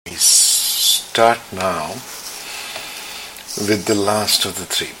start now with the last of the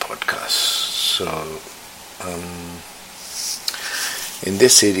 3 podcasts. So, in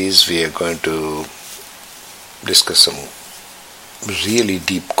this series we are going to discuss some really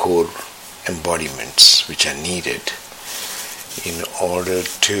deep core embodiments which are needed in order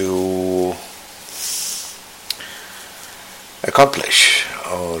to accomplish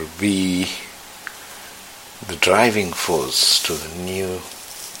or be the driving force to the new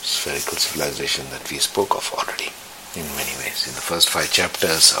spherical civilization that we spoke of already in many ways. In the first 5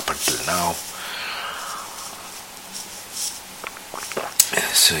 chapters up until now.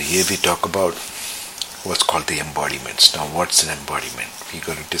 So here we talk about what's called the embodiments. Now what's an embodiment? We're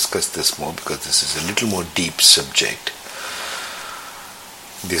going to discuss this more because this is a little more deep subject.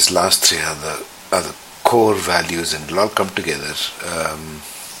 These last 3 are the core values, and it'll all come together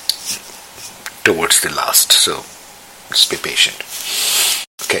towards the last. So just be patient.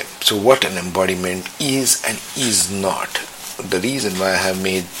 Okay, so what an embodiment is and is not. The reason why I have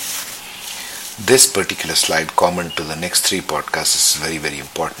made this particular slide common to the next 3 podcasts is very, very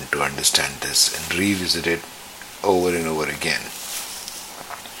important to understand this and revisit it over and over again.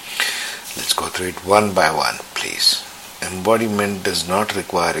 Let's go through it one by one, please. Embodiment does not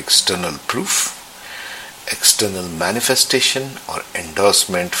require external proof, external manifestation, or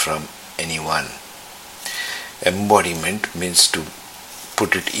endorsement from anyone. Embodiment means to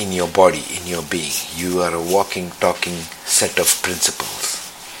put it in your body, in your being. You are a walking, talking set of principles.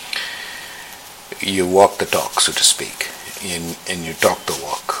 You walk the talk, so to speak, and you talk the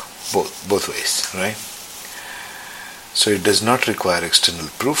walk, both ways, right? So it does not require external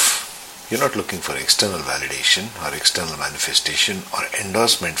proof. You're not looking for external validation or external manifestation or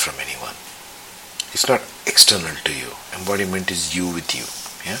endorsement from anyone. It's not external to you. Embodiment is you with you.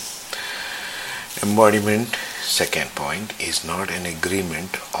 Yeah. Embodiment, second point, is not an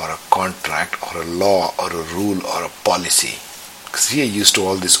agreement or a contract or a law or a rule or a policy. Because we are used to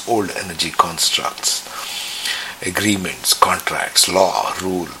all these old energy constructs. Agreements, contracts, law,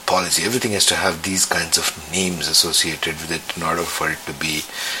 rule, policy. Everything has to have these kinds of names associated with it in order for it to be,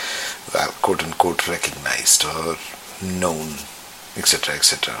 well, quote unquote, recognized or known, etc.,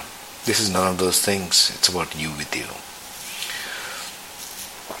 etc. This is none of those things. It's about you with you.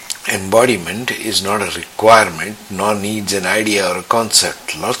 Embodiment is not a requirement, nor needs an idea or a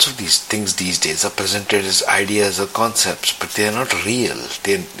concept. Lots of these things these days are presented as ideas or concepts, but they are not real.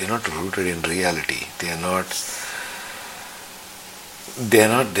 They're not rooted in reality. They are not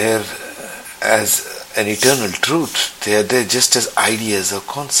there as an eternal truth. They are there just as ideas or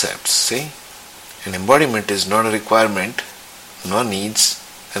concepts. See? An embodiment is not a requirement, nor needs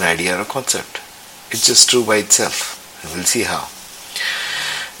an idea or a concept. It's just true by itself. And we'll see how.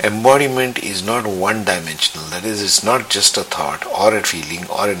 Embodiment is not one-dimensional. That is, it's not just a thought or a feeling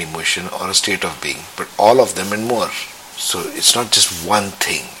or an emotion or a state of being, but all of them and more. So it's not just one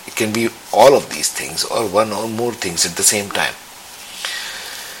thing. It can be all of these things or one or more things at the same time.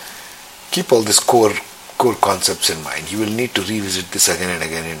 Keep all these core concepts in mind. You will need to revisit this again and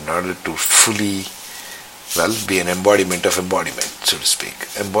again in order to fully, be an embodiment of embodiment, so to speak.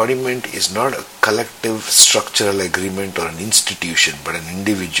 Embodiment is not a collective structural agreement or an institution, but an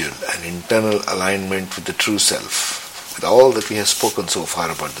individual, an internal alignment with the true self, with all that we have spoken so far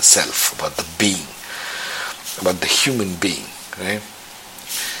about the self, about the being, about the human being, right?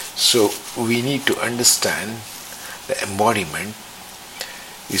 So we need to understand the embodiment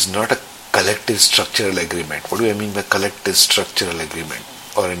is not a collective structural agreement. What do I mean by collective structural agreement?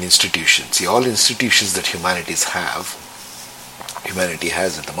 Or an institution. See, all institutions that humanity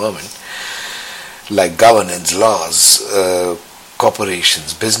has at the moment, like governance, laws,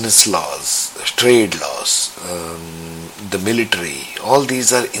 corporations, business laws, trade laws, the military, all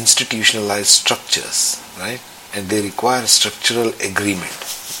these are institutionalized structures, right? And they require structural agreement.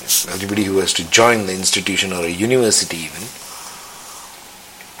 Everybody who has to join the institution or a university even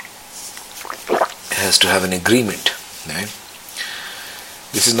has to have an agreement, right?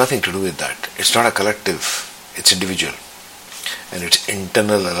 This is nothing to do with that. It's not a collective, it's individual. And it's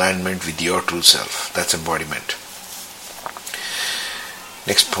internal alignment with your true self. That's embodiment.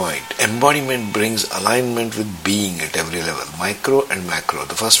 Next point. Embodiment brings alignment with being at every level. Micro and macro.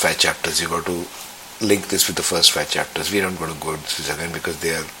 The first 5 chapters, you got to link this with the first 5 chapters. We're not going to go through this again because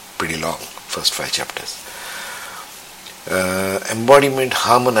they are pretty long, first 5 chapters. Embodiment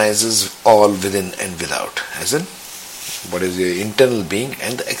harmonizes all within and without. As in, what is the internal being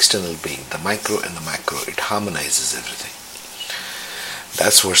and the external being, the micro and the macro. It harmonizes everything.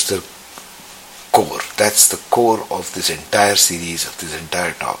 That's what's the core. That's the core of this entire series, of this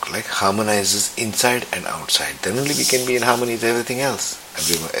entire talk. Like harmonizes inside and outside. Then only we can be in harmony with everything else.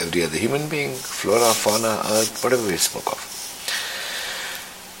 Every other human being, flora, fauna, earth, whatever we spoke of.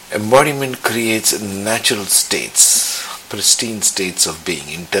 Embodiment creates natural states, pristine states of being,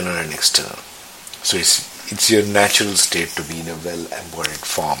 internal and external. So it's your natural state to be in a well-embodied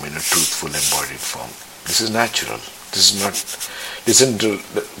form, in a truthful embodied form. This is natural. This isn't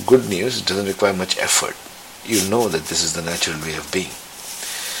good news. It doesn't require much effort. You know that this is the natural way of being.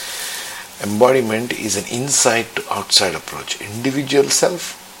 Embodiment is an inside to outside approach. Individual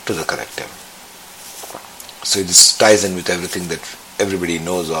self to the collective. So this ties in with everything that everybody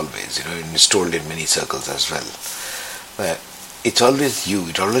knows always, and it's told in many circles as well. It's always you.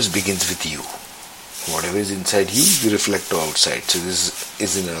 It always begins with you. Whatever is inside you reflect to outside. So this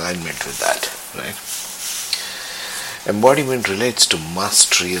is in alignment with that, right? Embodiment relates to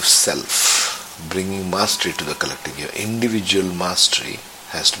mastery of self, bringing mastery to the collective. Your individual mastery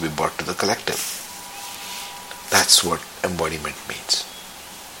has to be brought to the collective. That's what embodiment means.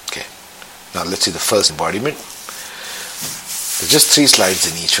 Okay. Now let's see the first embodiment. There's just 3 slides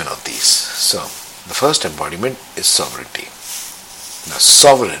in each one of these. So the first embodiment is sovereignty. Now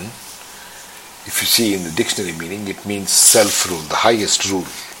sovereign, if you see in the dictionary meaning, it means self-rule, the highest rule.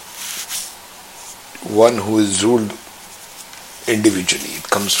 One who is ruled individually. It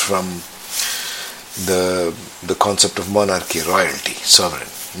comes from the concept of monarchy, royalty, sovereign.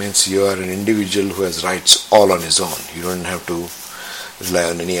 It means you are an individual who has rights all on his own. You don't have to rely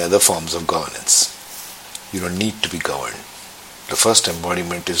on any other forms of governance. You don't need to be governed. The first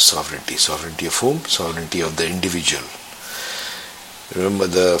embodiment is sovereignty. Sovereignty of whom? Sovereignty of the individual. Remember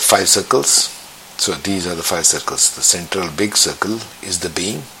the 5 circles? So these are the 5 circles. The central big circle is the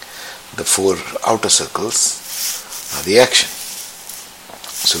being. The 4 outer circles are the action.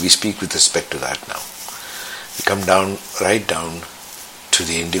 So we speak with respect to that now. We come right down to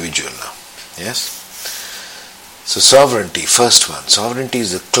the individual now. Yes? So sovereignty, first one. Sovereignty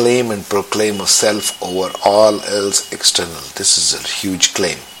is the claim and proclaim of self over all else external. This is a huge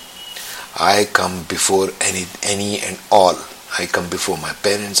claim. I come before any and all. I come before my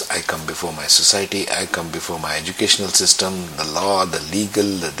parents, I come before my society, I come before my educational system, the law, the legal,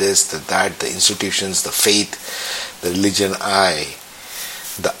 the this, the that, the institutions, the faith, the religion.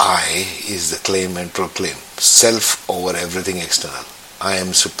 The I is the claim and proclaim. Self over everything external. I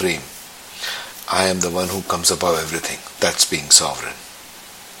am supreme. I am the one who comes above everything. That's being sovereign.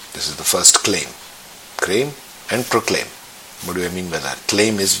 This is the first claim. Claim and proclaim. What do I mean by that?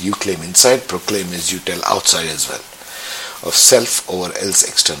 Claim is you claim inside, proclaim is you tell outside as well. Of self over else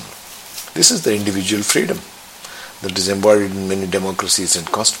external. This is the individual freedom that is embodied in many democracies and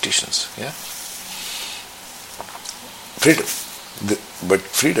constitutions. Yeah, freedom. But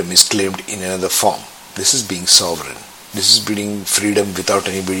freedom is claimed in another form. This is being sovereign. This is being freedom without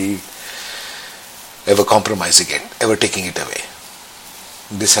anybody ever compromising it, ever taking it away.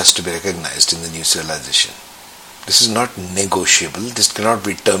 This has to be recognized in the new civilization. This is not negotiable. This cannot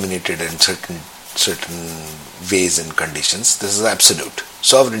be terminated in certain ways and conditions. This is absolute.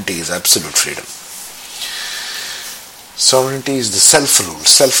 Sovereignty is absolute freedom. Sovereignty is the self-rule,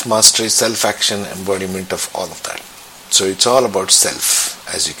 self-mastery, self-action, embodiment of all of that. So it's all about self,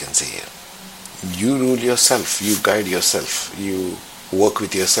 as you can see here. You rule yourself, you guide yourself, you work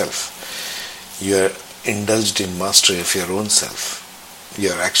with yourself. You are indulged in mastery of your own self.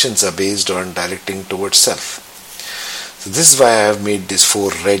 Your actions are based on directing towards self. So this is why I have made these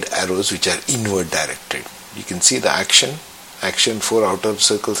 4 red arrows which are inward directed. You can see the action, 4 outer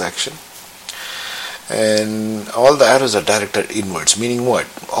circles action. And all the arrows are directed inwards, meaning what?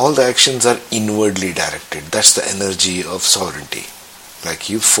 All the actions are inwardly directed. That's the energy of sovereignty. Like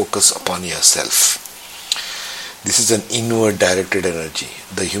you focus upon yourself. This is an inward directed energy,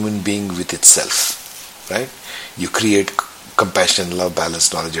 the human being with itself. Right? You create compassion, love,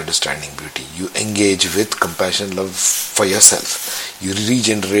 balance, knowledge, understanding, beauty. You engage with compassion, love for yourself. You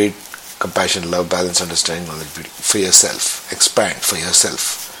regenerate compassion, love, balance, understanding, knowledge, beauty for yourself. Expand for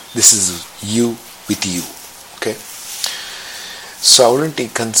yourself. This is you with you. Okay? Sovereignty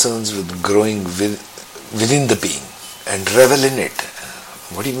concerns with growing within the being and revel in it.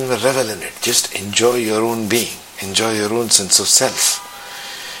 What do you mean by revel in it? Just enjoy your own being. Enjoy your own sense of self.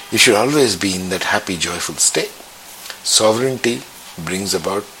 You should always be in that happy, joyful state. Sovereignty brings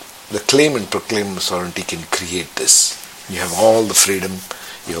about the claim and proclaim of sovereignty can create this. You have all the freedom,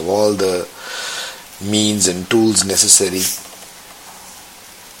 you have all the means and tools necessary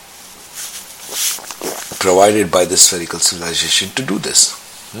provided by the spherical civilization to do this.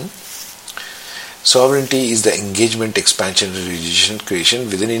 Sovereignty is the engagement, expansion, and realization creation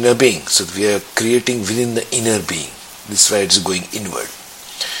within inner being. So we are creating within the inner being. This is why it's going inward.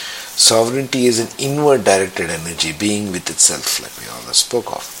 Sovereignty is an inward directed energy, being with itself, like we always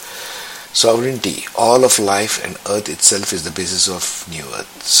spoke of. Sovereignty, all of life and earth itself is the basis of new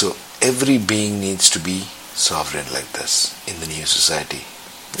earth. So every being needs to be sovereign like this in the new society.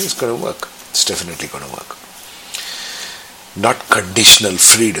 It's going to work. It's definitely going to work. Not conditional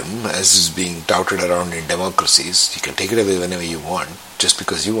freedom as is being touted around in democracies. You can take it away whenever you want just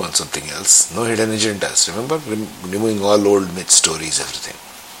because you want something else. No hidden agendas. Remember, removing all old myth stories, everything.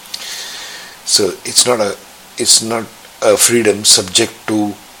 So it's not a freedom subject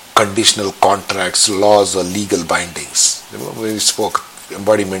to conditional contracts, laws or legal bindings. Remember we spoke,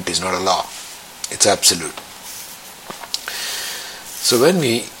 embodiment is not a law. It's absolute. So when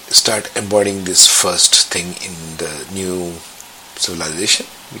we start embodying this first thing in the new civilization,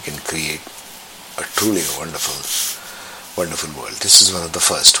 we can create a truly wonderful, wonderful world. This is one of the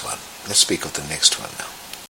first one. Let's speak of the next one now.